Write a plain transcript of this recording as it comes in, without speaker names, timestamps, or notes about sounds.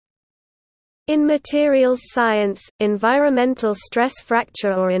In materials science, environmental stress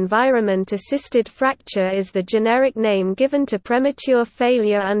fracture or environment-assisted fracture is the generic name given to premature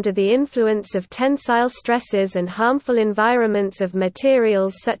failure under the influence of tensile stresses and harmful environments of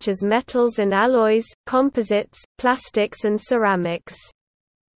materials such as metals and alloys, composites, plastics and ceramics.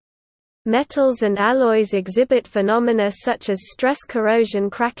 Metals and alloys exhibit phenomena such as stress corrosion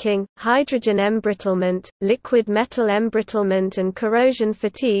cracking, hydrogen embrittlement, liquid metal embrittlement and corrosion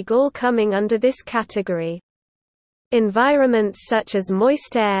fatigue, all coming under this category. Environments such as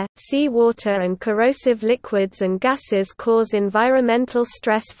moist air, sea water and corrosive liquids and gases cause environmental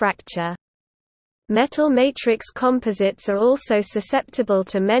stress fracture. Metal matrix composites are also susceptible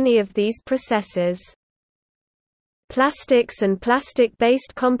to many of these processes. Plastics and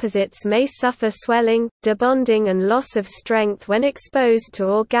plastic-based composites may suffer swelling, debonding and loss of strength when exposed to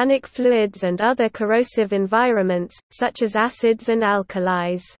organic fluids and other corrosive environments, such as acids and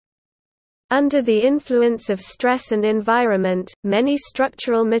alkalis. Under the influence of stress and environment, many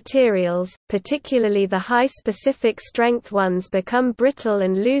structural materials, particularly the high specific strength ones, become brittle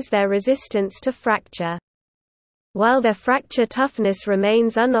and lose their resistance to fracture. While their fracture toughness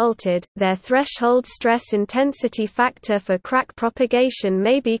remains unaltered, their threshold stress intensity factor for crack propagation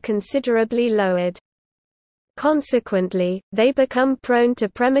may be considerably lowered. Consequently, they become prone to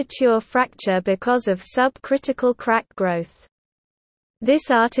premature fracture because of subcritical crack growth. This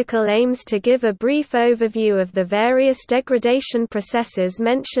article aims to give a brief overview of the various degradation processes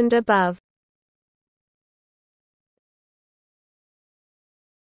mentioned above.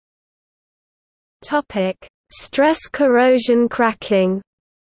 Stress corrosion cracking.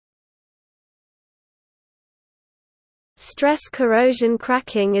 Stress corrosion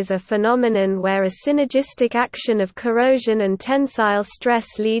cracking is a phenomenon where a synergistic action of corrosion and tensile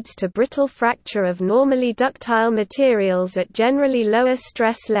stress leads to brittle fracture of normally ductile materials at generally lower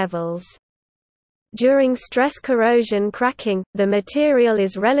stress levels. During stress corrosion cracking, the material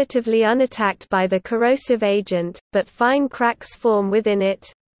is relatively unattacked by the corrosive agent, but fine cracks form within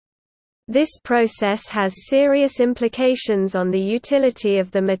it. This process has serious implications on the utility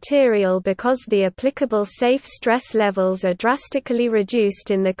of the material because the applicable safe stress levels are drastically reduced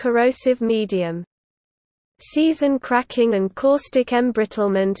in the corrosive medium. Season cracking and caustic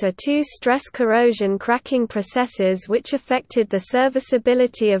embrittlement are two stress corrosion cracking processes which affected the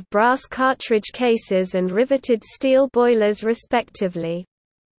serviceability of brass cartridge cases and riveted steel boilers respectively.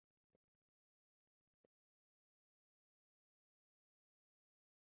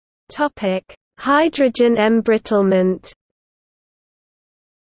 Hydrogen embrittlement.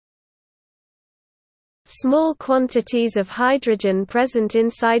 Small quantities of hydrogen present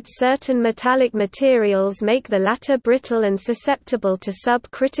inside certain metallic materials make the latter brittle and susceptible to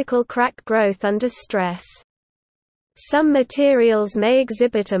subcritical crack growth under stress. Some materials may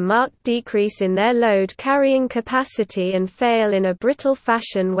exhibit a marked decrease in their load carrying capacity and fail in a brittle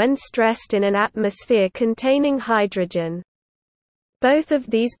fashion when stressed in an atmosphere containing hydrogen. Both of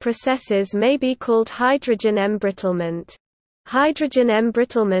these processes may be called hydrogen embrittlement. Hydrogen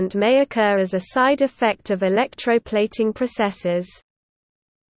embrittlement may occur as a side effect of electroplating processes.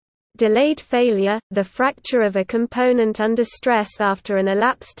 Delayed failure, the fracture of a component under stress after an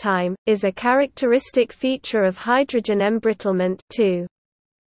elapsed time, is a characteristic feature of hydrogen embrittlement too.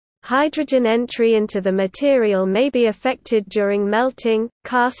 Hydrogen entry into the material may be affected during melting,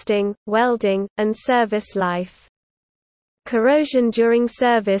 casting, welding, and service life. Corrosion during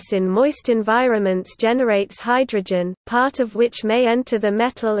service in moist environments generates hydrogen, part of which may enter the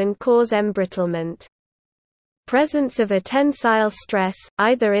metal and cause embrittlement. Presence of a tensile stress,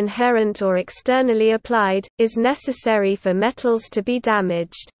 either inherent or externally applied, is necessary for metals to be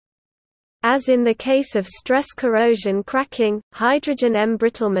damaged. As in the case of stress corrosion cracking, hydrogen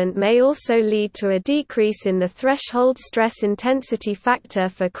embrittlement may also lead to a decrease in the threshold stress intensity factor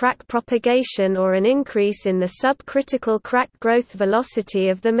for crack propagation or an increase in the subcritical crack growth velocity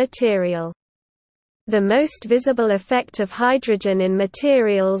of the material. The most visible effect of hydrogen in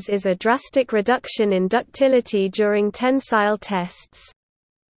materials is a drastic reduction in ductility during tensile tests.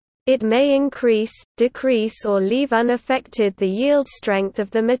 It may increase, decrease or leave unaffected the yield strength of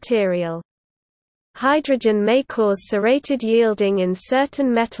the material. Hydrogen may cause serrated yielding in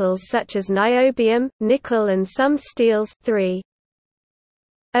certain metals such as niobium, nickel and some steels. 3.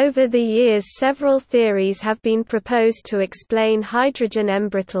 Over the years several theories have been proposed to explain hydrogen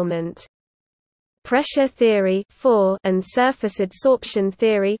embrittlement. Pressure theory 4 and surface adsorption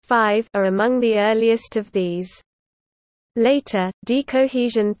theory 5 are among the earliest of these. Later,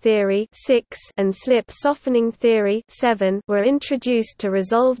 decohesion theory 6 and slip softening theory 7 were introduced to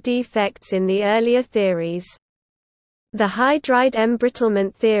resolve defects in the earlier theories. The hydride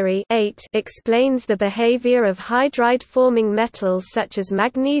embrittlement theory explains the behavior of hydride-forming metals such as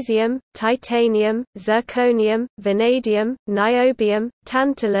magnesium, titanium, zirconium, vanadium, niobium,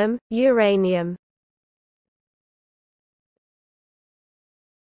 tantalum, uranium.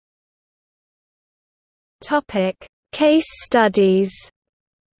 Case studies.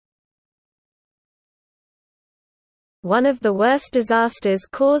 One of the worst disasters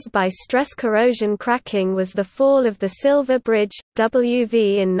caused by stress corrosion cracking was the fall of the Silver Bridge,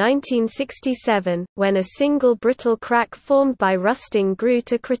 WV in 1967, when a single brittle crack formed by rusting grew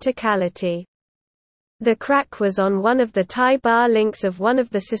to criticality. The crack was on one of the tie bar links of one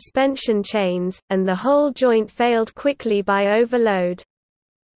of the suspension chains, and the whole joint failed quickly by overload.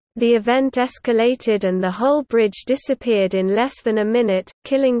 The event escalated and the whole bridge disappeared in less than a minute,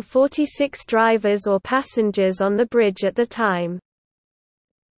 killing 46 drivers or passengers on the bridge at the time.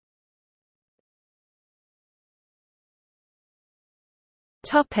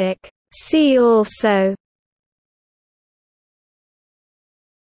 See also: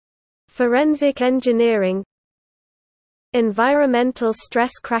 Forensic engineering, environmental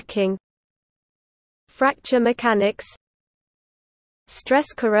stress cracking, fracture mechanics, stress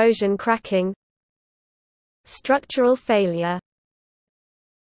corrosion cracking, structural failure.